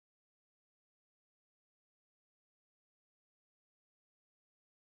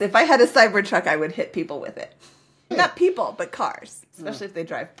If I had a Cybertruck, I would hit people with it. Not people, but cars, especially if they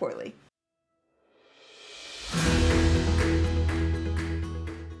drive poorly.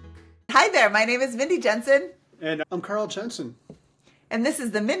 Hi there, my name is Mindy Jensen. And I'm Carl Jensen. And this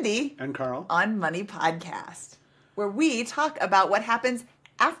is the Mindy and Carl on Money podcast, where we talk about what happens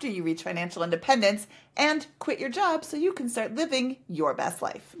after you reach financial independence and quit your job so you can start living your best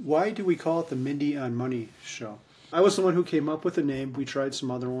life. Why do we call it the Mindy on Money show? I was the one who came up with the name. We tried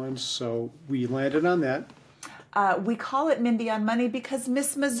some other ones, so we landed on that. We call it Mindy on Money because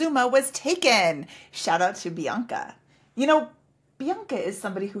Miss Mazuma was taken. Shout out to Bianca. You know, Bianca is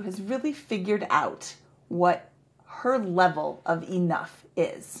somebody who has really figured out what her level of enough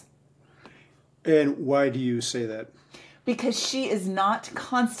is. And why do you say that? Because she is not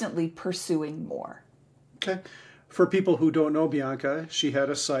constantly pursuing more. Okay. For people who don't know Bianca, she had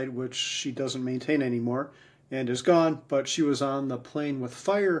a site which she doesn't maintain anymore and is gone, but she was on the Playing with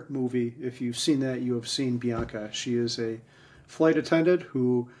Fire movie. If you've seen that, you have seen Bianca. She is a flight attendant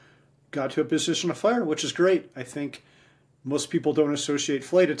who got to a position of fire, which is great. I think most people don't associate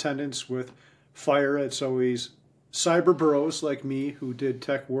flight attendants with fire. It's always cyber bros like me who did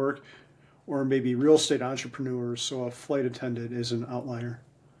tech work, or maybe real estate entrepreneurs. So a flight attendant is an outlier.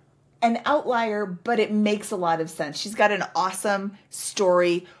 An outlier, but it makes a lot of sense. She's got an awesome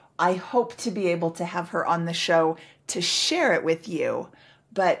story. I hope to be able to have her on the show to share it with you.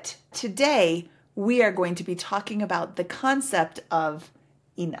 But today we are going to be talking about the concept of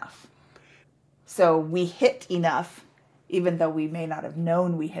enough. So we hit enough, even though we may not have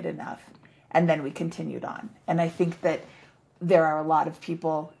known we hit enough. And then we continued on. And I think that there are a lot of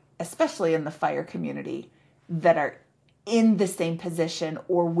people, especially in the FIRE community, that are in the same position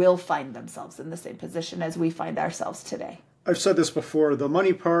or will find themselves in the same position as we find ourselves today. I've said this before, the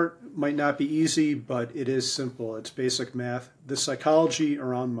money part might not be easy, but it is simple. It's basic math. The psychology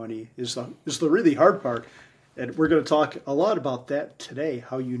around money is the really hard part. And we're going to talk a lot about that today,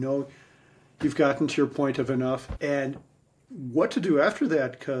 how you know you've gotten to your point of enough and what to do after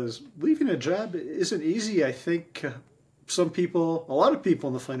that, because leaving a job isn't easy. I think a lot of people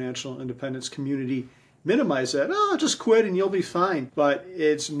in the financial independence community minimize that. Oh, just quit and you'll be fine. But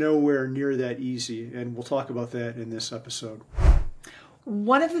it's nowhere near that easy. And we'll talk about that in this episode.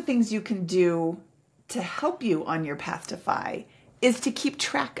 One of the things you can do to help you on your path to FI is to keep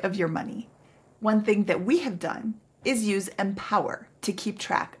track of your money. One thing that we have done is use Empower to keep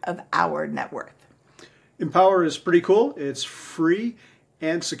track of our net worth. Empower is pretty cool. It's free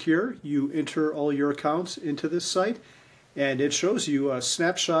and secure. You enter all your accounts into this site, and it shows you a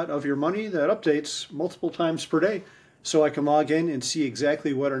snapshot of your money that updates multiple times per day. So I can log in and see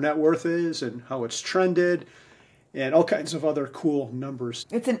exactly what our net worth is and how it's trended and all kinds of other cool numbers.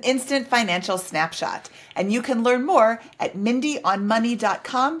 It's an instant financial snapshot, and you can learn more at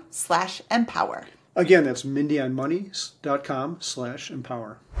mindyonmoney.com/empower. Again, that's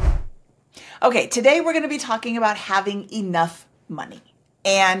mindyonmoney.com/empower. Okay, today we're going to be talking about having enough money.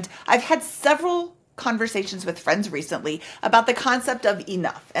 And I've had several conversations with friends recently about the concept of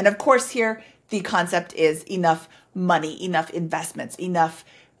enough. And of course here, the concept is enough money, enough investments, enough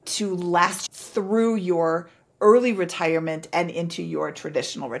to last through your early retirement and into your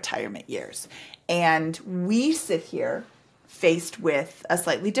traditional retirement years. And we sit here faced with a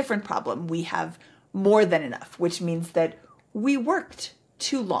slightly different problem. We have more than enough, which means that we worked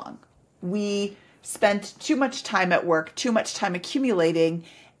too long. We spent too much time at work, too much time accumulating,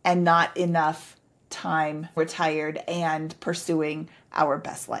 and not enough time retired and pursuing our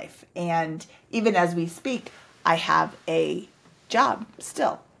best life. And even as we speak, I have a job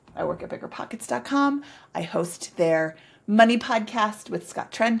still. I work at biggerpockets.com. I host their money podcast with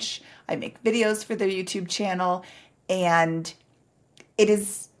Scott Trench. I make videos for their YouTube channel. And what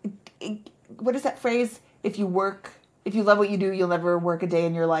is that phrase? If you love what you do, you'll never work a day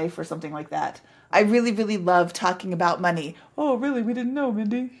in your life, or something like that. I really, really love talking about money. Oh, really? We didn't know,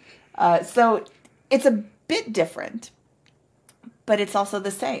 Mindy. So it's a bit different, but it's also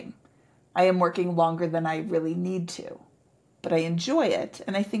the same. I am working longer than I really need to, but I enjoy it.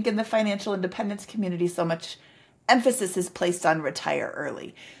 And I think in the financial independence community, so much emphasis is placed on retire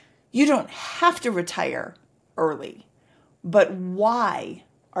early. You don't have to retire early, but why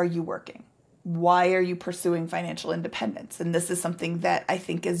are you working? Why are you pursuing financial independence? And this is something that I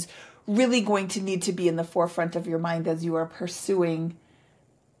think is really going to need to be in the forefront of your mind as you are pursuing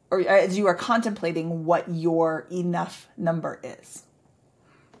or as you are contemplating what your enough number is.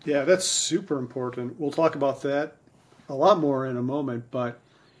 Yeah, that's super important. We'll talk about that a lot more in a moment, but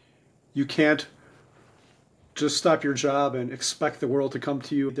you can't just stop your job and expect the world to come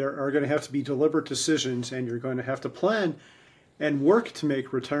to you. There are going to have to be deliberate decisions, and you're going to have to plan and work to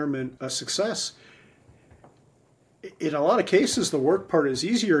make retirement a success. In a lot of cases, the work part is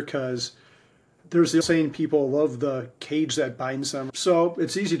easier because there's the saying, people love the cage that binds them. So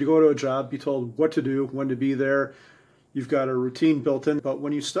it's easy to go to a job, be told what to do, when to be there. You've got a routine built in. But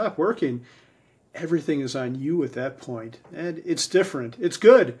when you stop working, everything is on you at that point. And it's different. It's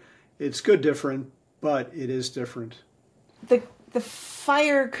good. It's good different, but it is different. The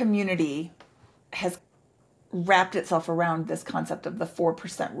FIRE community has wrapped itself around this concept of the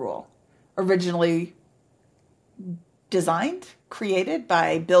 4% rule. Originally designed, created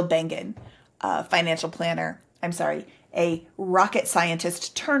by Bill Bengen, a financial planner. A rocket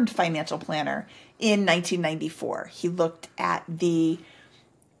scientist turned financial planner in 1994. He looked at the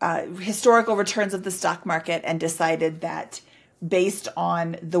historical returns of the stock market and decided that based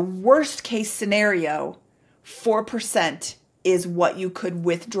on the worst case scenario, 4% is what you could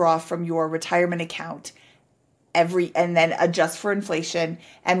withdraw from your retirement account and then adjust for inflation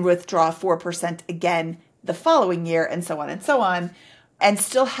and withdraw 4% again the following year, and so on, and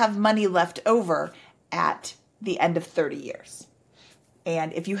still have money left over at the end of 30 years.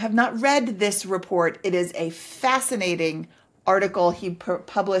 And if you have not read this report, it is a fascinating article he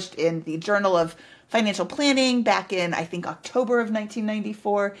published in the Journal of Financial Planning back in, I think, October of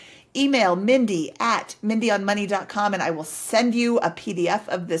 1994. Email Mindy at mindyonmoney.com and I will send you a PDF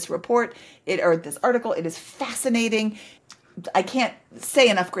of this report or this article. It is fascinating. I can't say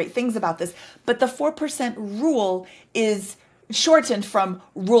enough great things about this, but the 4% rule is shortened from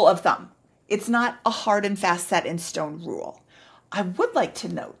rule of thumb. It's not a hard and fast set in stone rule. I would like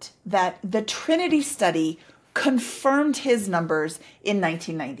to note that the Trinity study confirmed his numbers in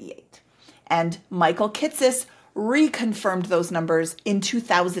 1998, and Michael Kitces reconfirmed those numbers in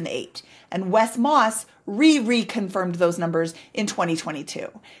 2008, and Wes Moss reconfirmed those numbers in 2022.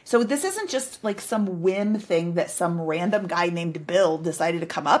 So this isn't just like some whim thing that some random guy named Bill decided to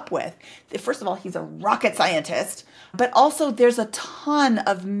come up with. First of all, he's a rocket scientist, but also there's a ton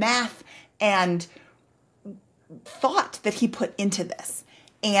of math and thought that he put into this.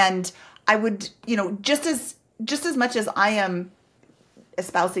 And I would, just as much as I am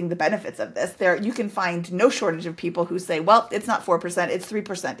espousing the benefits of this, you can find no shortage of people who say, well, it's not 4%, it's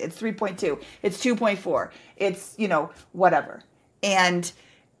 3%, it's 3.2, it's 2.4, it's, whatever. And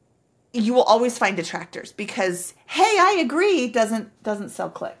you will always find detractors because, hey, I agree, doesn't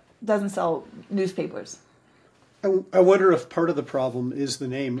sell newspapers. I wonder if part of the problem is the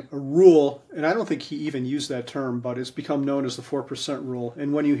name, a rule, and I don't think he even used that term, but it's become known as the 4% rule.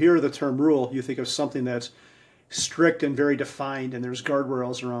 And when you hear the term rule, you think of something that's strict and very defined, and there's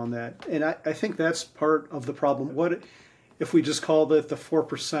guardrails around that. And I think that's part of the problem. What if we just called it the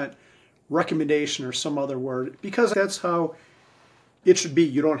 4% recommendation or some other word? Because that's how it should be.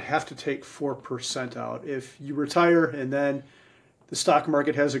 You don't have to take 4% out. If you retire and then the stock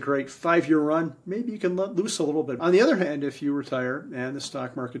market has a great 5-year run, maybe you can let loose a little bit. On the other hand, if you retire and the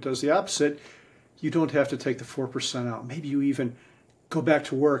stock market does the opposite, you don't have to take the 4% out. Maybe you even go back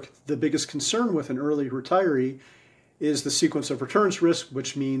to work. The biggest concern with an early retiree is the sequence of returns risk,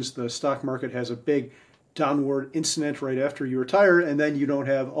 which means the stock market has a big downward incident right after you retire, and then you don't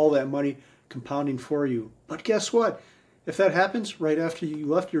have all that money compounding for you. But guess what? If that happens right after you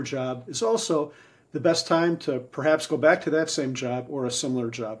left your job, is also the best time to perhaps go back to that same job or a similar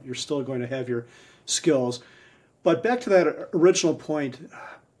job. You're still going to have your skills. But back to that original point,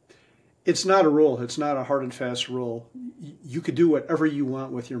 it's not a rule. It's not a hard and fast rule. You could do whatever you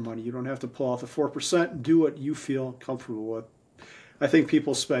want with your money. You don't have to pull out the 4% and do what you feel comfortable with. I think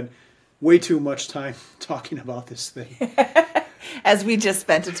people spend way too much time talking about this thing. As we just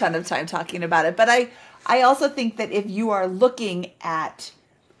spent a ton of time talking about it. But I also think that if you are looking at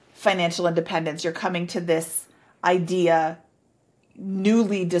financial independence, you're coming to this idea,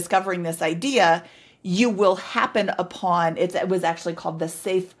 newly discovering this idea, you will happen upon, it was actually called the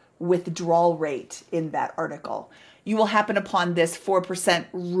safe withdrawal rate in that article. You will happen upon this 4%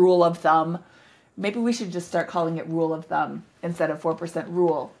 rule of thumb. Maybe we should just start calling it rule of thumb instead of 4%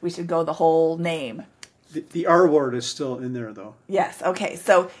 rule. We should go the whole name. The R word is still in there, though. Yes. Okay.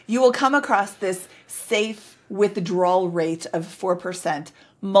 So you will come across this safe withdrawal rate of 4%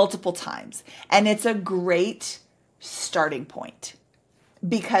 multiple times. And it's a great starting point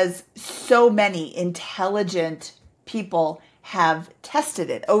because so many intelligent people have tested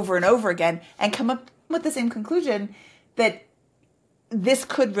it over and over again and come up with the same conclusion that this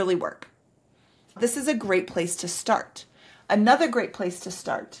could really work. This is a great place to start. Another great place to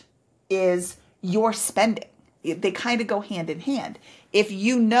start is your spending. They kind of go hand in hand. If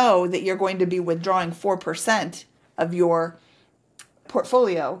you know that you're going to be withdrawing 4% of your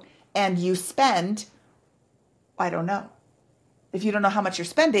portfolio and you spend, I don't know, if you don't know how much you're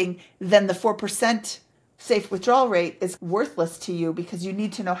spending, then the 4% safe withdrawal rate is worthless to you because you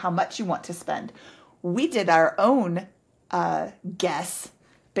need to know how much you want to spend. We did our own guess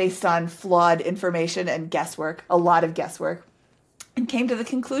based on flawed information and guesswork, a lot of guesswork, and came to the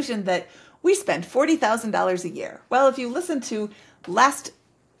conclusion that we spend $40,000 a year. Well, if you listen to last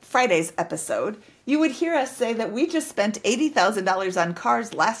Friday's episode, you would hear us say that we just spent $80,000 on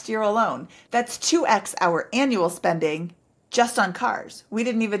cars last year alone. That's 2x our annual spending just on cars. We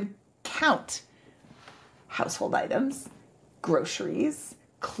didn't even count household items, groceries,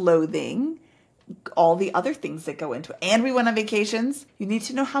 clothing, all the other things that go into it. And we went on vacations. You need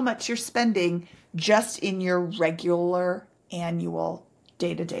to know how much you're spending just in your regular annual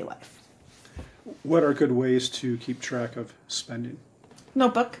day-to-day life. What are good ways to keep track of spending?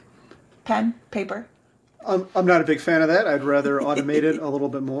 Notebook, pen, paper. I'm not a big fan of that. I'd rather automate it a little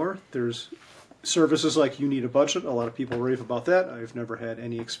bit more. There's services like You Need a Budget. A lot of people rave about that. I've never had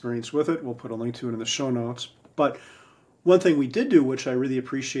any experience with it. We'll put a link to it in the show notes. But one thing we did do, which I really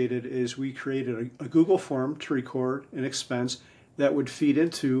appreciated, is we created a Google form to record an expense that would feed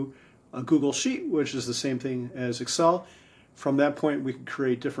into a Google Sheet, which is the same thing as Excel. From that point, we can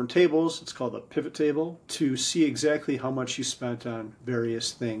create different tables. It's called a pivot table to see exactly how much you spent on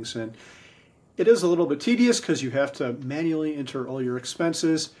various things. And it is a little bit tedious because you have to manually enter all your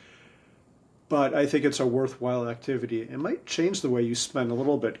expenses, but I think it's a worthwhile activity. It might change the way you spend a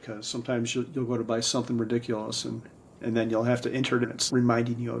little bit because sometimes you'll go to buy something ridiculous and then you'll have to enter it and it's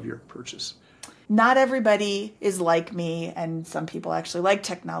reminding you of your purchase. Not everybody is like me, and some people actually like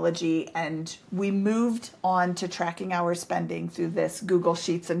technology, and we moved on to tracking our spending through this Google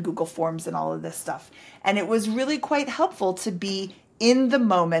Sheets and Google Forms and all of this stuff. And it was really quite helpful to be in the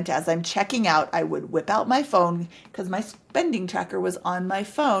moment. As I'm checking out, I would whip out my phone because my spending tracker was on my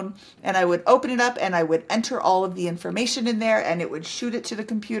phone, and I would open it up and I would enter all of the information in there, and it would shoot it to the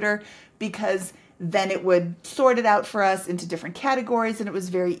computer because then it would sort it out for us into different categories, and it was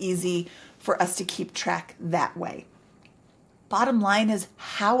very easy for us to keep track that way. Bottom line is,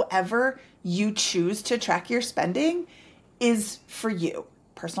 however you choose to track your spending is for you.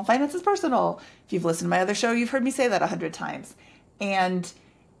 Personal finance is personal. If you've listened to my other show, you've heard me say that 100 times. And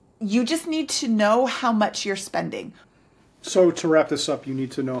you just need to know how much you're spending. So to wrap this up, you need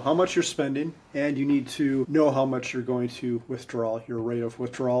to know how much you're spending, and you need to know how much you're going to withdraw, your rate of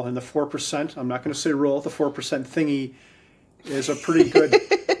withdrawal. And the 4%, I'm not going to say rule, the 4% thingy is a pretty good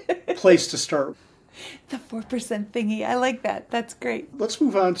place to start. The 4% thingy, I like that. That's great. Let's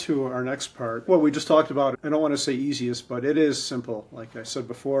move on to our next part. What we just talked about, I don't want to say easiest, but it is simple. Like I said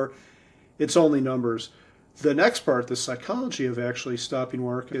before, it's only numbers. The next part, the psychology of actually stopping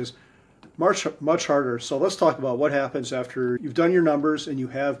work, is much harder. So let's talk about what happens after you've done your numbers and you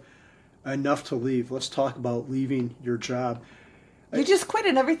have enough to leave. Let's talk about leaving your job. You just quit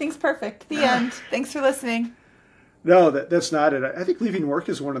and everything's perfect. The end. Thanks for listening. No, that's not it. I think leaving work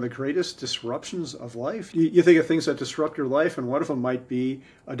is one of the greatest disruptions of life. You think of things that disrupt your life, and one of them might be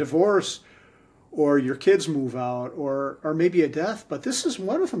a divorce, or your kids move out, or maybe a death. But this is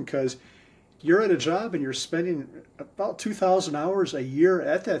one of them because you're at a job and you're spending about 2,000 hours a year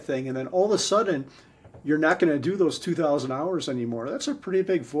at that thing, and then all of a sudden you're not going to do those 2,000 hours anymore. That's a pretty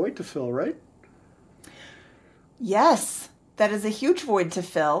big void to fill, right? Yes, that is a huge void to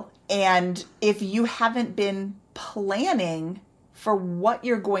fill. And if you haven't been planning for what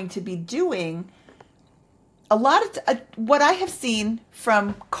you're going to be doing, a lot of what I have seen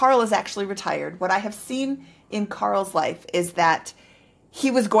from Carl is actually retired. What I have seen in Carl's life is that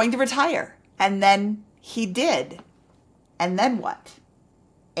he was going to retire, and then he did. And then what?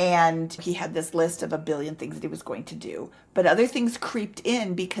 And he had this list of 1 billion things that he was going to do. But other things creeped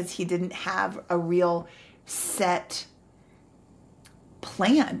in because he didn't have a real set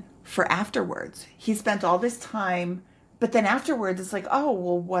plan for afterwards. He spent all this time, but then afterwards it's like, oh,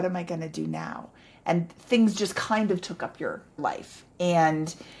 well, what am I going to do now? And things just kind of took up your life.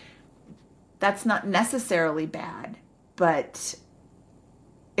 And that's not necessarily bad, but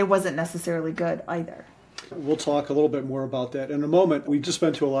it wasn't necessarily good either. We'll talk a little bit more about that in a moment. We've just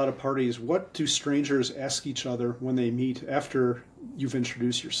been to a lot of parties. What do strangers ask each other when they meet after you've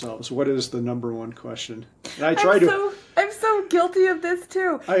introduced yourselves? What is the number one question? And I'm so guilty of this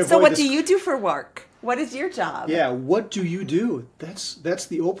too. So what do you do for work? What is your job? Yeah, what do you do? That's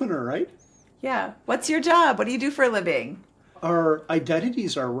the opener, right? Yeah. What's your job? What do you do for a living? Our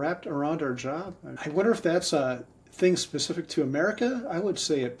identities are wrapped around our job. I wonder if that's a thing specific to America. I would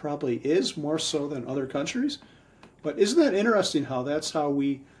say it probably is, more so than other countries. But isn't that interesting how that's how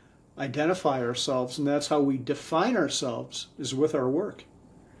we identify ourselves, and that's how we define ourselves, is with our work?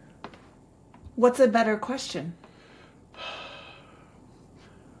 What's a better question?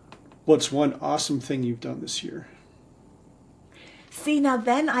 What's one awesome thing you've done this year? See, now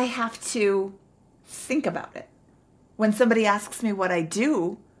then I have to think about it. When somebody asks me what I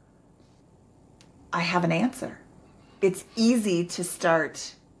do, I have an answer. It's easy to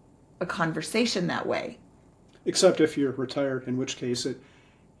start a conversation that way. Except if you're retired, in which case it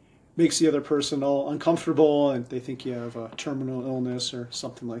makes the other person all uncomfortable and they think you have a terminal illness or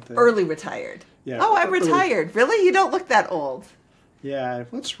something like that. Early retired. Yeah. Oh, I'm early. retired. Really? You don't look that old. Yeah,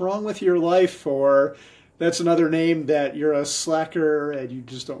 what's wrong with your life? Or that's another name that you're a slacker and you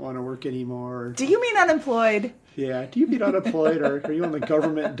just don't want to work anymore. Do you mean unemployed? Yeah, do you mean unemployed or are you on the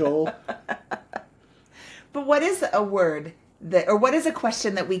government dole? But what is a word that, or what is a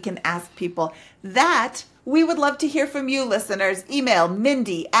question that we can ask people that we would love to hear from you, listeners? Email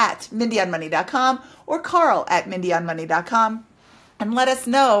Mindy@MindyOnMoney.com or Carl@MindyOnMoney.com and let us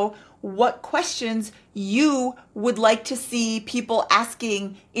know what questions you would like to see people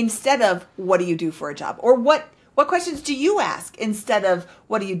asking instead of what do you do for a job? Or what questions do you ask instead of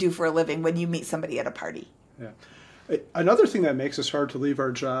what do you do for a living when you meet somebody at a party? Yeah. Another thing that makes us hard to leave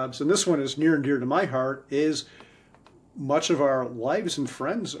our jobs, and this one is near and dear to my heart, is much of our lives and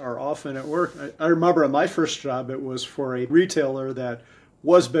friends are often at work. I remember at my first job, it was for a retailer that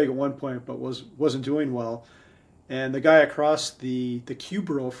was big at one point but wasn't doing well. And the guy across the cube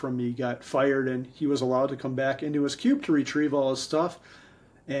row from me got fired, and he was allowed to come back into his cube to retrieve all his stuff.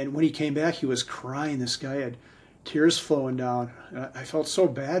 And when he came back, he was crying. This guy had tears flowing down. I felt so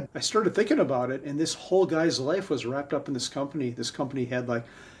bad. I started thinking about it, and this whole guy's life was wrapped up in this company. This company had like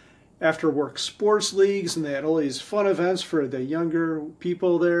after-work sports leagues, and they had all these fun events for the younger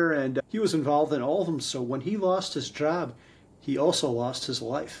people there, and he was involved in all of them. So when he lost his job, he also lost his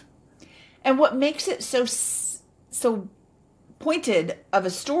life. And what makes it so pointed of a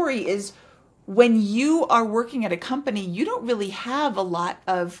story is when you are working at a company, you don't really have a lot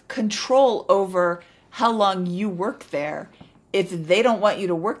of control over how long you work there. If they don't want you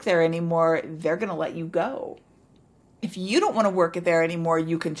to work there anymore, they're going to let you go. If you don't want to work there anymore,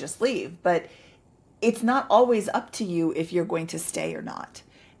 you can just leave. But it's not always up to you if you're going to stay or not,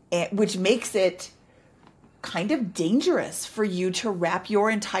 which makes it kind of dangerous for you to wrap your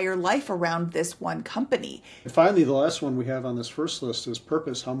entire life around this one company. And finally, the last one we have on this first list is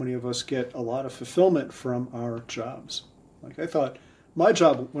purpose. How many of us get a lot of fulfillment from our jobs? Like I thought, my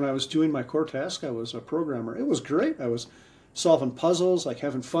job when I was doing my core task, I was a programmer. It was great. I was solving puzzles, like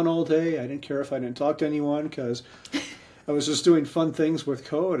having fun all day. I didn't care if I didn't talk to anyone because I was just doing fun things with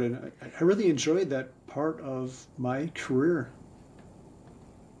code. And I really enjoyed that part of my career.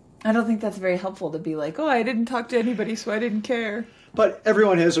 I don't think that's very helpful to be like, oh, I didn't talk to anybody, so I didn't care. But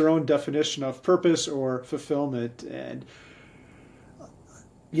everyone has their own definition of purpose or fulfillment. And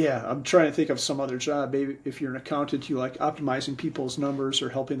yeah, I'm trying to think of some other job. Maybe if you're an accountant, you like optimizing people's numbers or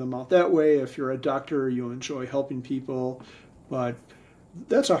helping them out that way. If you're a doctor, you enjoy helping people. But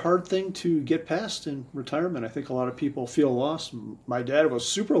that's a hard thing to get past in retirement. I think a lot of people feel lost. My dad was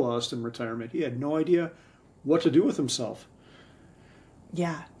super lost in retirement. He had no idea what to do with himself.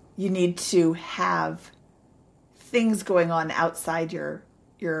 Yeah, you need to have things going on outside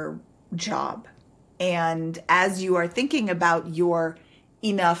your job. And as you are thinking about your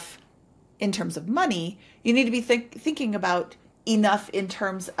enough in terms of money, you need to be thinking about enough in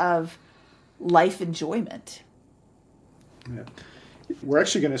terms of life enjoyment. Yeah. We're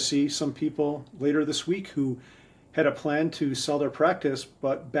actually going to see some people later this week who had a plan to sell their practice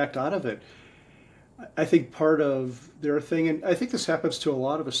but backed out of it. I think part of their thing, and I think this happens to a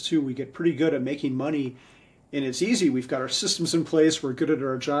lot of us too, we get pretty good at making money and it's easy. We've got our systems in place. We're good at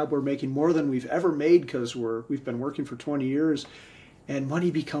our job. We're making more than we've ever made because we've been working for 20 years. And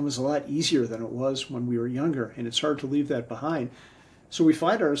money becomes a lot easier than it was when we were younger, and it's hard to leave that behind. So we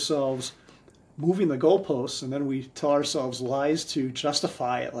find ourselves moving the goalposts, and then we tell ourselves lies to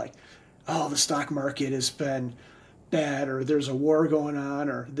justify it, like, oh, the stock market has been bad, or there's a war going on,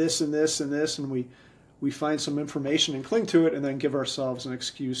 or this and this and this, and we find some information and cling to it, and then give ourselves an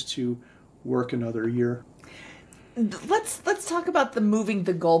excuse to work another year. Let's talk about the moving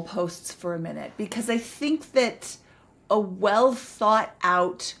the goalposts for a minute, because I think that a well thought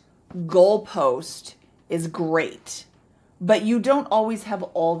out goalpost is great, but you don't always have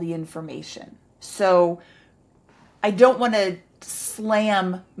all the information. So I don't want to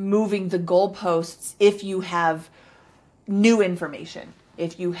slam moving the goalposts if you have new information,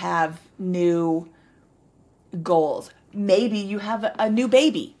 if you have new goals. Maybe you have a new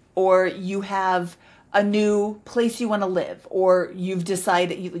baby, or you have a new place you want to live, or you've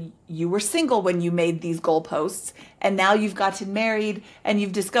decided you were single when you made these goalposts, and now you've gotten married and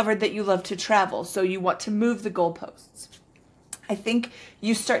you've discovered that you love to travel, so you want to move the goalposts. I think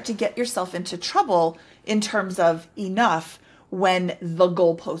you start to get yourself into trouble in terms of enough when the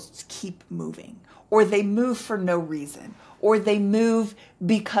goalposts keep moving, or they move for no reason, or they move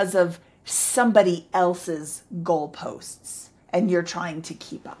because of somebody else's goalposts and you're trying to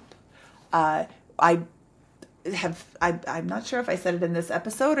keep up. I'm not sure if I said it in this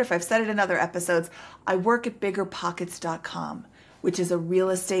episode or if I've said it in other episodes. I work at biggerpockets.com, which is a real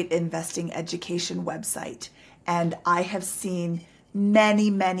estate investing education website. And I have seen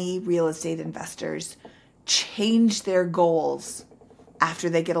many, many real estate investors change their goals after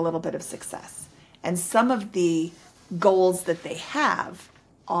they get a little bit of success. And some of the goals that they have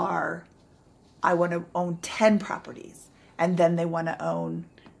are, I want to own 10 properties, and then they want to own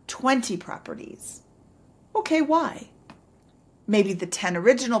 20 properties. Okay, why? Maybe the 10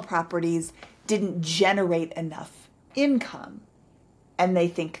 original properties didn't generate enough income, and they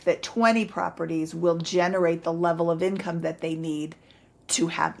think that 20 properties will generate the level of income that they need to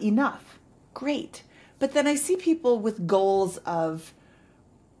have enough. Great. But then I see people with goals of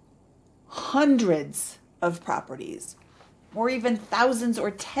hundreds of properties, or even thousands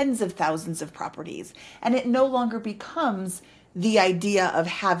or tens of thousands of properties, and it no longer becomes the idea of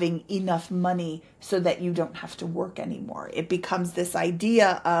having enough money so that you don't have to work anymore. It becomes this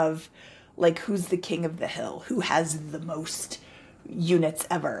idea of, like, who's the king of the hill, who has the most units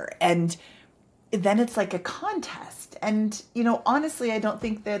ever. And then it's like a contest. And, honestly, I don't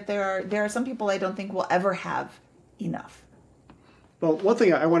think that there are some people I don't think will ever have enough. Well, one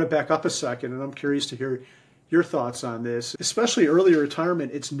thing I want to back up a second, and I'm curious to hear your thoughts on this. Especially early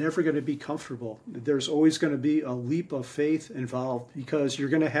retirement, it's never going to be comfortable. There's always going to be a leap of faith involved because you're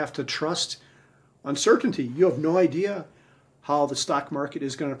going to have to trust uncertainty. You have no idea how the stock market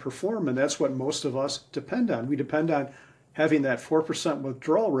is going to perform, and that's what most of us depend on. We depend on having that 4%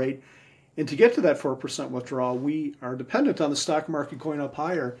 withdrawal rate, and to get to that 4% withdrawal, we are dependent on the stock market going up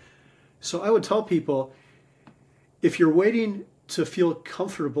higher. So I would tell people, if you're waiting to feel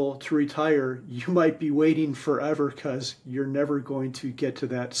comfortable to retire, you might be waiting forever because you're never going to get to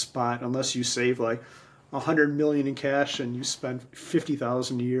that spot unless you save like $100 million in cash and you spend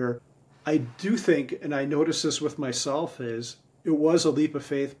 $50,000 a year. I do think, and I notice this with myself, is it was a leap of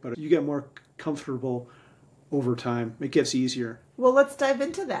faith, but you get more comfortable over time. It gets easier. Well, let's dive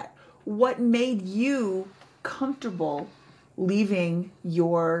into that. What made you comfortable leaving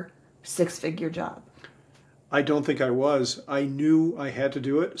your six-figure job? I don't think I was. I knew I had to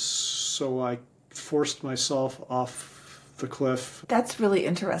do it, so I forced myself off the cliff. That's really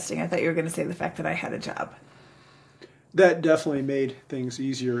interesting. I thought you were going to say the fact that I had a job. That definitely made things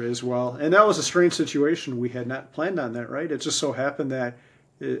easier as well. And that was a strange situation. We had not planned on that, right? It just so happened that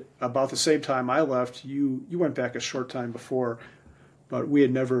about the same time I left, you went back a short time before, but we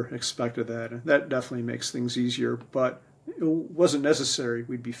had never expected that. And that definitely makes things easier, but it wasn't necessary.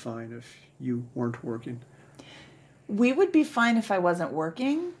 We'd be fine if you weren't working. We would be fine if I wasn't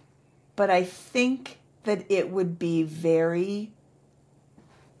working, but I think that it would be very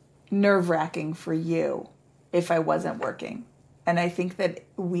nerve-wracking for you if I wasn't working. And I think that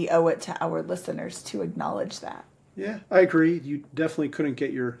we owe it to our listeners to acknowledge that. Yeah, I agree. You definitely couldn't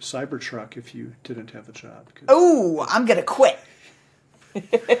get your Cybertruck if you didn't have a job. Oh, I'm going to quit.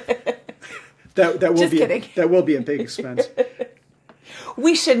 That will be a big expense.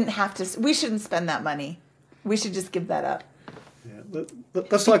 We shouldn't spend that money. We should just give that up. Yeah,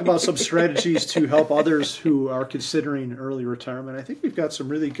 let's talk about some strategies to help others who are considering early retirement. I think we've got some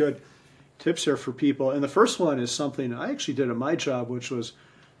really good tips here for people. And the first one is something I actually did at my job, which was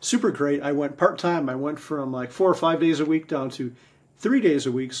super great. I went part-time. I went from like 4 or 5 days a week down to 3 days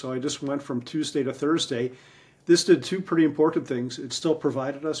a week. So I just went from Tuesday to Thursday. This did two pretty important things. It still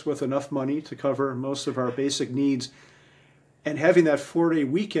provided us with enough money to cover most of our basic needs. And having that 4-day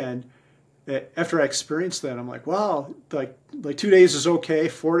weekend, after I experienced that, I'm like, wow, like 2 days is okay.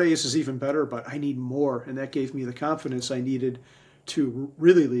 4 days is even better, but I need more. And that gave me the confidence I needed to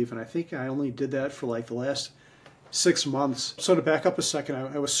really leave. And I think I only did that for like the last 6 months. So to back up a second,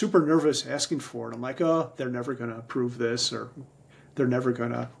 I was super nervous asking for it. I'm like, oh, they're never going to approve this, or they're never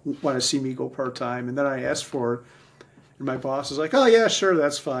going to want to see me go part-time. And then I asked for it, and my boss is like, oh, yeah, sure,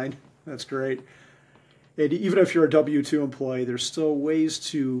 that's fine. That's great. And even if you're a W-2 employee, there's still ways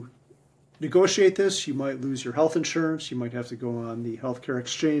to negotiate this. You might lose your health insurance. You might have to go on the healthcare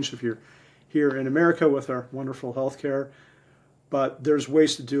exchange if you're here in America with our wonderful healthcare. But there's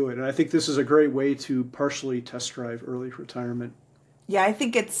ways to do it. And I think this is a great way to partially test drive early retirement. Yeah, I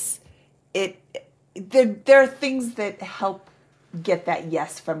think there are things that help get that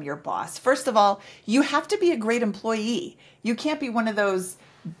yes from your boss. First of all, you have to be a great employee. You can't be one of those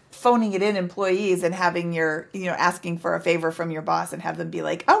phoning it in employees and having asking for a favor from your boss and have them be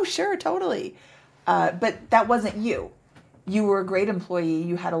like, oh, sure, totally. But that wasn't you. You were a great employee.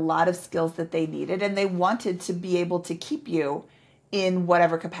 You had a lot of skills that they needed, and they wanted to be able to keep you in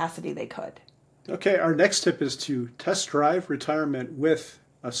whatever capacity they could. Okay, our next tip is to test drive retirement with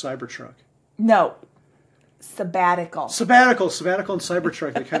a Cybertruck. No, sabbatical. Sabbatical and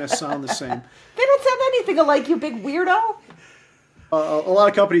Cybertruck, they kind of sound the same. They don't sound anything alike, you big weirdo. A lot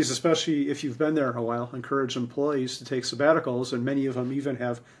of companies, especially if you've been there a while, encourage employees to take sabbaticals, and many of them even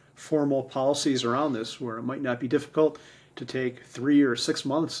have formal policies around this where it might not be difficult to take 3 or 6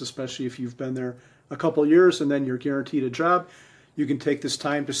 months, especially if you've been there a couple years and then you're guaranteed a job. You can take this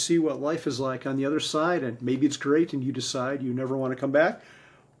time to see what life is like on the other side, and maybe it's great and you decide you never want to come back.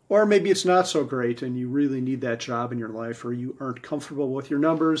 Or maybe it's not so great and you really need that job in your life, or you aren't comfortable with your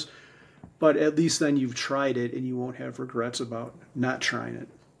numbers, but at least then you've tried it and you won't have regrets about not trying it.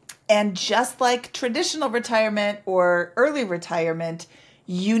 And just like traditional retirement or early retirement,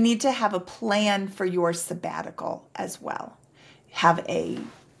 you need to have a plan for your sabbatical as well. Have a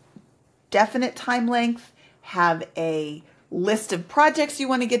definite time length, have a list of projects you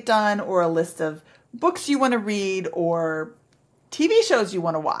want to get done, or a list of books you want to read, or TV shows you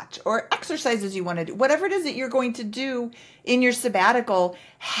want to watch, or exercises you want to do. Whatever it is that you're going to do in your sabbatical,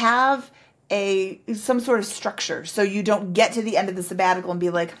 have some sort of structure so you don't get to the end of the sabbatical and be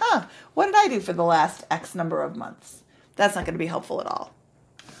like, what did I do for the last X number of months? That's not going to be helpful at all.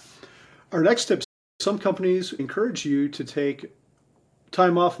 Our next tip, some companies encourage you to take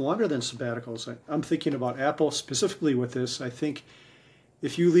time off longer than sabbaticals. I'm thinking about Apple specifically with this. I think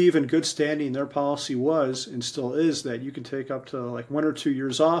if you leave in good standing, their policy was and still is that you can take up to like 1 or 2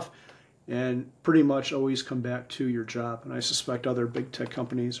 years off and pretty much always come back to your job. And I suspect other big tech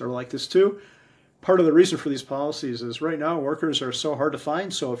companies are like this too. Part of the reason for these policies is right now workers are so hard to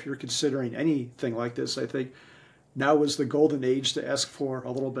find. So if you're considering anything like this, I think now is the golden age to ask for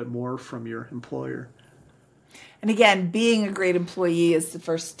a little bit more from your employer. And again, being a great employee is the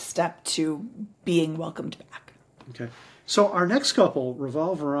first step to being welcomed back. Okay. So our next couple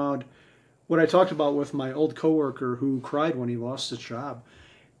revolve around what I talked about with my old coworker who cried when he lost his job.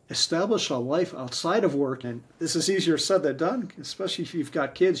 Establish a life outside of work. And this is easier said than done, especially if you've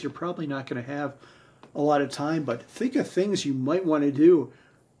got kids. You're probably not going to have a lot of time, but think of things you might want to do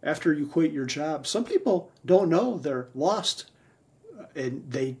after you quit your job. Some people don't know they're lost and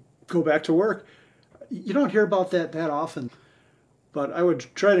they go back to work. You don't hear about that often. But I would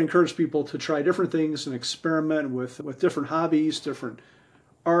try to encourage people to try different things and experiment with different hobbies, different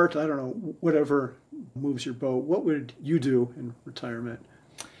art, I don't know, whatever moves your boat. What would you do in retirement?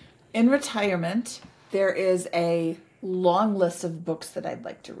 In retirement, there is a long list of books that I'd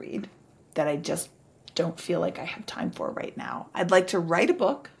like to read that I just don't feel like I have time for right now. I'd like to write a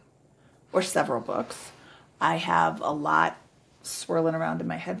book or several books. I have a lot swirling around in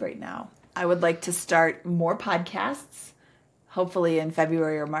my head right now. I would like to start more podcasts. Hopefully in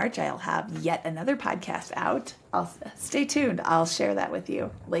February or March, I'll have yet another podcast out. Stay tuned. I'll share that with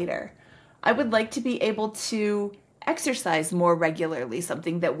you later. I would like to be able to exercise more regularly,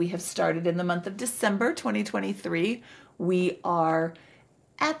 something that we have started in the month of December 2023. We are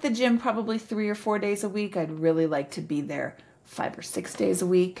at the gym probably 3 or 4 days a week. I'd really like to be there 5 or 6 days a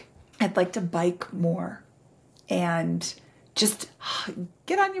week. I'd like to bike more and just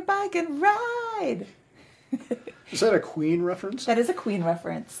get on your bike and ride. Is that a Queen reference? That is a Queen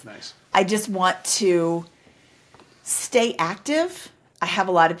reference. Nice. I just want to stay active. I have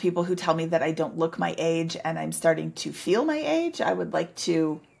a lot of people who tell me that I don't look my age, and I'm starting to feel my age. I would like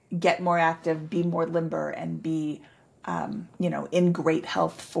to get more active, be more limber, and be, in great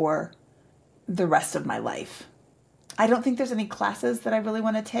health for the rest of my life. I don't think there's any classes that I really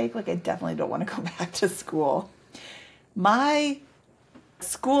want to take. Like, I definitely don't want to go back to school. My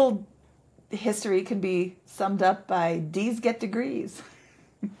school history can be summed up by D's get degrees.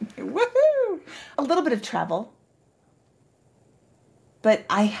 Woohoo! A little bit of travel. But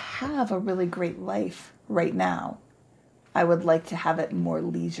I have a really great life right now. I would like to have it more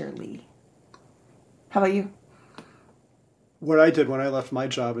leisurely. How about you? What I did when I left my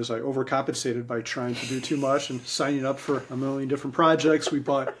job is I overcompensated by trying to do too much and signing up for a million different projects. We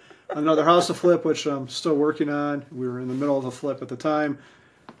bought another house to flip, which I'm still working on. We were in the middle of the flip at the time.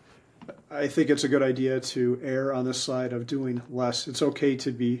 I think it's a good idea to err on the side of doing less. It's okay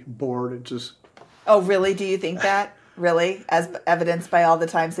to be bored and just... Oh, really? Do you think that? Really? As evidenced by all the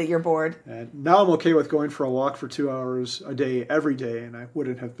times that you're bored? And now I'm okay with going for a walk for 2 hours a day, every day, and I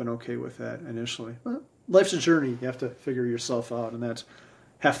wouldn't have been okay with that initially. Well, life's a journey. You have to figure yourself out, and that's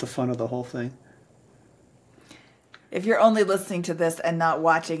half the fun of the whole thing. If you're only listening to this and not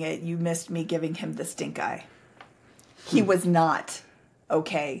watching it, you missed me giving him the stink eye. He was not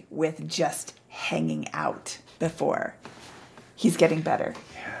okay with just hanging out before. He's getting better.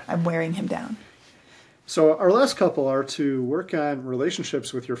 I'm wearing him down. So our last couple are to work on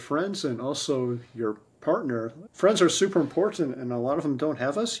relationships with your friends and also your partner. Friends are super important, and a lot of them don't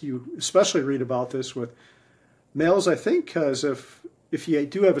have us. You especially read about this with males, I think, because if you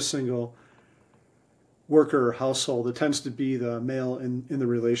do have a single worker household, it tends to be the male in the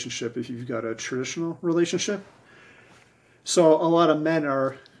relationship if you've got a traditional relationship. So a lot of men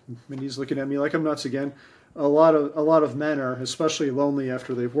are, Mindy's looking at me like I'm nuts again, a lot of men are especially lonely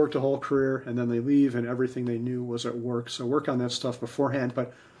after they've worked a whole career and then they leave and everything they knew was at work. So work on that stuff beforehand.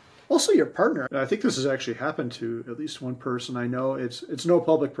 But also your partner. I think this has actually happened to at least one person I know. It's no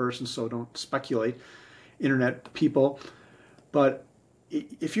public person, so don't speculate, internet people. But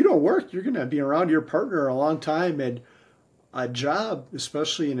if you don't work, you're going to be around your partner a long time, and a job,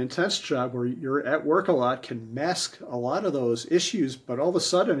 especially an intense job where you're at work a lot, can mask a lot of those issues. But all of a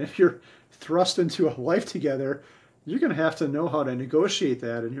sudden, if you're thrust into a life together, you're going to have to know how to negotiate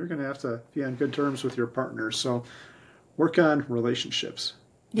that, and you're going to have to be on good terms with your partner. So work on relationships.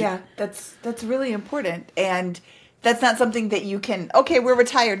 Yeah, that's really important. And that's not something that you can, okay, we're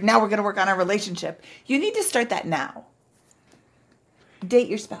retired, now we're going to work on our relationship. You need to start that now. Date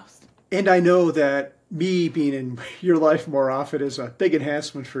your spouse. And I know that me being in your life more often is a big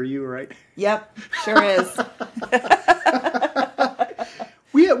enhancement for you, right? Yep, sure is.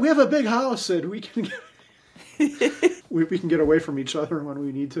 We have a big house, and we can we can get away from each other when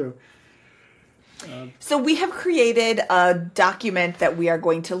we need to. So we have created a document that we are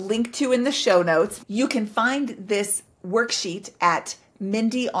going to link to in the show notes. You can find this worksheet at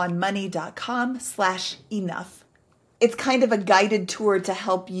mindyonmoney.com/enough. It's kind of a guided tour to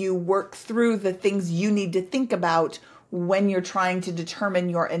help you work through the things you need to think about when you're trying to determine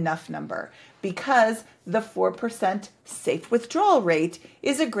your enough number, because the 4% safe withdrawal rate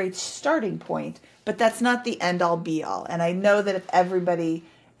is a great starting point, but that's not the end all be all. And I know that if everybody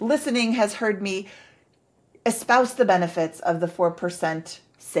listening has heard me espouse the benefits of the 4%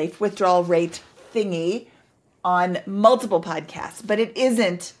 safe withdrawal rate thingy on multiple podcasts, but it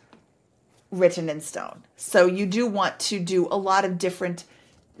isn't written in stone. So you do want to do a lot of different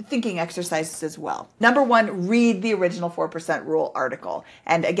thinking exercises as well. Number one, read the original 4% rule article.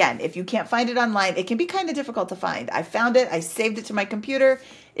 And again, if you can't find it online, it can be kind of difficult to find. I found it. I saved it to my computer.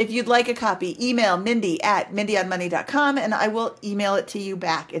 If you'd like a copy, email mindy@mindyonmoney.com and I will email it to you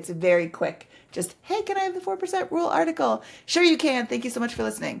back. It's very quick. Just, hey, can I have the 4% rule article? Sure you can. Thank you so much for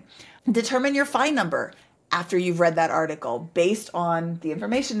listening. Determine your FINE number after you've read that article based on the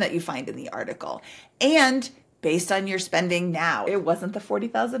information that you find in the article and based on your spending now. It wasn't the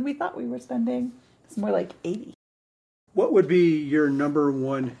 $40,000 we thought we were spending. It's more like 80. What would be your number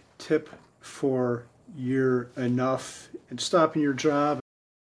one tip for your enough and stopping your job?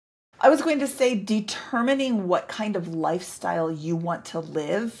 I was going to say determining what kind of lifestyle you want to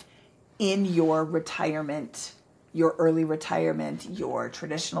live in your retirement, your early retirement, your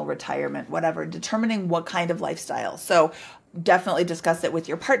traditional retirement, whatever, determining what kind of lifestyle. So definitely discuss it with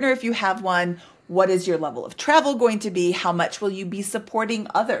your partner if you have one. What is your level of travel going to be? How much will you be supporting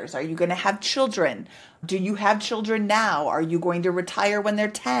others? Are you going to have children? Do you have children now? Are you going to retire when they're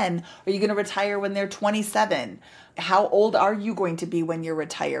 10? Are you going to retire when they're 27? How old are you going to be when you're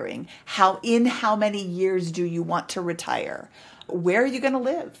retiring? How many years do you want to retire? Where are you going to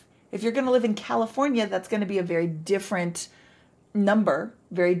live? If you're going to live in California, that's going to be a very different number,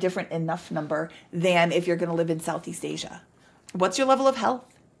 very different enough number than if you're going to live in Southeast Asia. What's your level of health?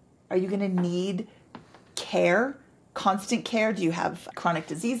 Are you going to need care, constant care? Do you have chronic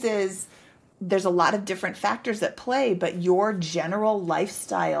diseases? There's a lot of different factors at play, but your general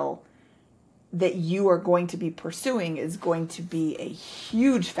lifestyle that you are going to be pursuing is going to be a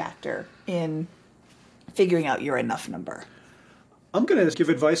huge factor in figuring out your enough number. I'm going to give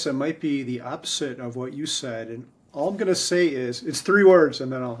advice that might be the opposite of what you said. And all I'm going to say is, it's 3 words,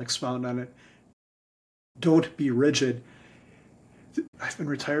 and then I'll expound on it. Don't be rigid. I've been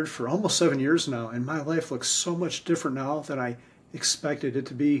retired for almost 7 years now, and my life looks so much different now than I expected it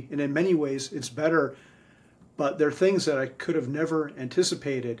to be. And in many ways, it's better. But there are things that I could have never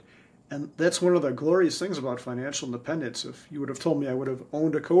anticipated. And that's one of the glorious things about financial independence. If you would have told me I would have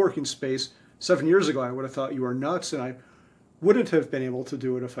owned a co-working space 7 years ago, I would have thought you were nuts, and I wouldn't have been able to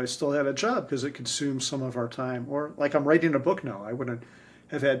do it if I still had a job because it consumes some of our time. Or like I'm writing a book now, I wouldn't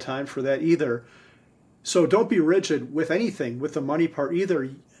have had time for that either. So don't be rigid with anything, with the money part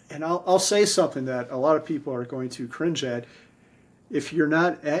either. And I'll say something that a lot of people are going to cringe at. If you're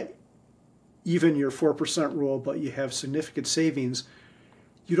not at even your 4% rule, but you have significant savings,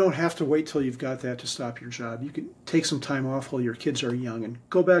 you don't have to wait till you've got that to stop your job. You can take some time off while your kids are young and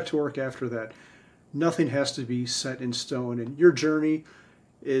go back to work after that. Nothing has to be set in stone, and your journey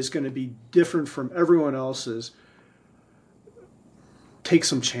is going to be different from everyone else's. Take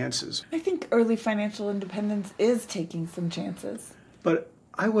some chances. I think early financial independence is taking some chances. But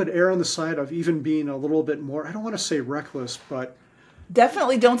I would err on the side of even being a little bit more, I don't want to say reckless, but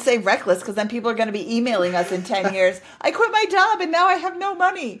definitely don't say reckless, because then people are going to be emailing us in 10 years. I quit my job and now I have no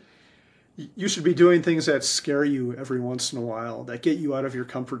money. You should be doing things that scare you every once in a while, that get you out of your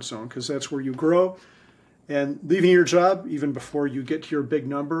comfort zone, because that's where you grow. And leaving your job, even before you get to your big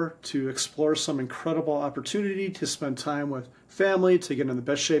number, to explore some incredible opportunity, to spend time with family, to get in the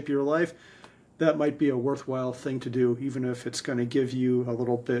best shape of your life, that might be a worthwhile thing to do, even if it's going to give you a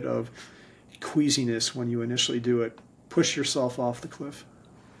little bit of queasiness when you initially do it. Push yourself off the cliff.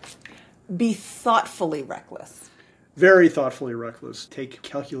 Be thoughtfully reckless. Very thoughtfully reckless. Take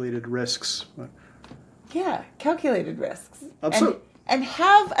calculated risks. Yeah, calculated risks. I'm and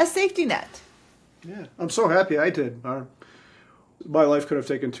have a safety net. Yeah, I'm so happy I did. My life could have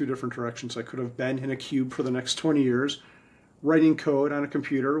taken two different directions. I could have been in a cube for the next 20 years, writing code on a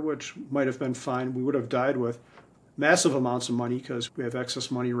computer, which might have been fine. We would have died with massive amounts of money because we have excess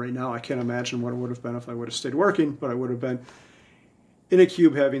money right now. I can't imagine what it would have been if I would have stayed working, but I would have been in a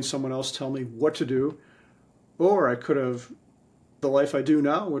cube having someone else tell me what to do. Or I could have the life I do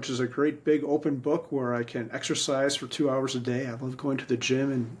now, which is a great big open book where I can exercise for 2 hours a day. I love going to the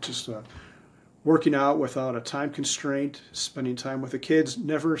gym and just working out without a time constraint, spending time with the kids,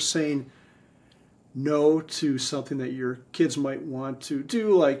 never saying no to something that your kids might want to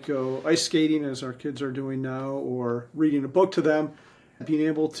do, like go ice skating as our kids are doing now, or reading a book to them, being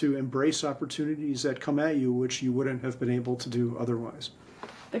able to embrace opportunities that come at you, which you wouldn't have been able to do otherwise.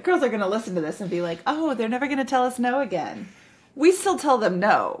 The girls are going to listen to this and be like, oh, they're never going to tell us no again. We still tell them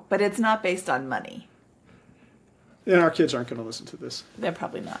no, but it's not based on money. And our kids aren't going to listen to this. They're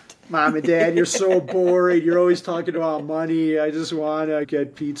probably not. Mom and Dad, you're so boring. You're always talking about money. I just want to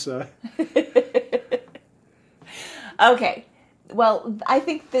get pizza. Okay. Well, I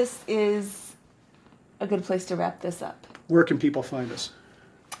think this is a good place to wrap this up. Where can people find us?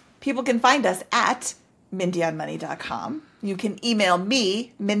 People can find us at MindyOnMoney.com. You can email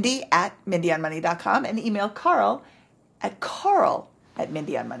me, Mindy, at MindyOnMoney.com, and email Carl at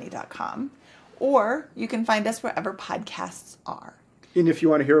MindyOnMoney.com. Or you can find us wherever podcasts are. And if you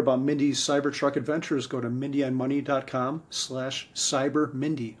want to hear about Mindy's Cybertruck adventures, go to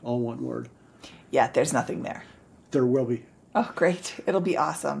MindyOnMoney.com/CyberMindy, all one word. Yeah, there's nothing there. There will be. Oh, great. It'll be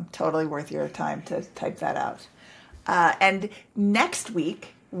awesome. Totally worth your time to type that out. And next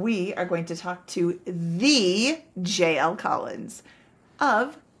week, we are going to talk to the J.L. Collins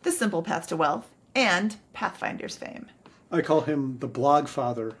of The Simple Path to Wealth and Pathfinders fame. I call him the blog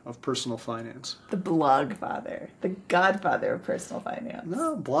father of personal finance. The blog father. The godfather of personal finance.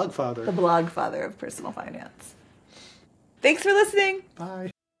 No, blog father. The blog father of personal finance. Thanks for listening.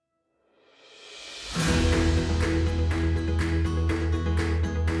 Bye.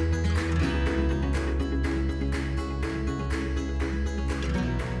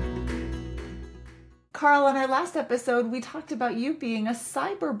 Carl, on our last episode, we talked about you being a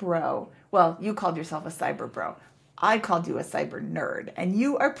cyber bro. Well, you called yourself a cyber bro. I called you a cyber nerd, and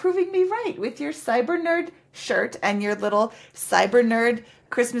you are proving me right with your cyber nerd shirt and your little cyber nerd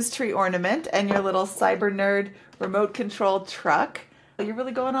Christmas tree ornament and your little cyber nerd remote control truck. You're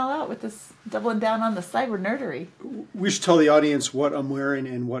really going all out with this, doubling down on the cyber nerdery. We should tell the audience what I'm wearing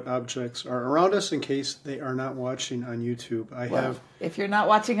and what objects are around us in case they are not watching on YouTube. If you're not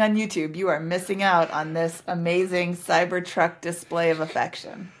watching on YouTube, you are missing out on this amazing Cybertruck display of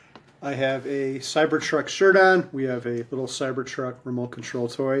affection. I have a Cybertruck shirt on. We have a little Cybertruck remote control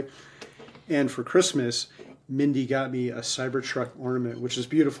toy. And for Christmas, Mindy got me a Cybertruck ornament, which is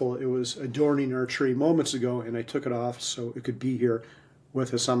beautiful. It was adorning our tree moments ago, and I took it off so it could be here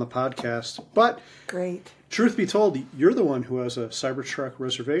with us on the podcast. But great. Truth be told, you're the one who has a Cybertruck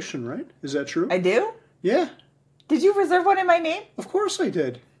reservation, right? Is that true? I do? Yeah. Did you reserve one in my name? Of course I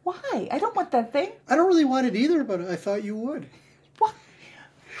did. Why? I don't want that thing. I don't really want it either, but I thought you would. What?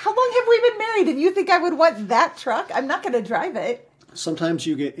 How long have we been married and you think I would want that truck? I'm not going to drive it. Sometimes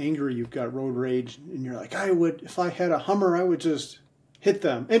you get angry, you've got road rage, and you're like, if I had a Hummer, I would just hit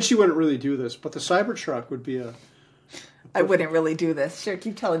them. And she wouldn't really do this, but the Cybertruck would be I wouldn't really do this. Sure,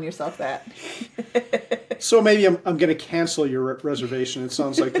 keep telling yourself that. So maybe I'm going to cancel your reservation. It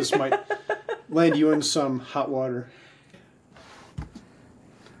sounds like this might land you in some hot water.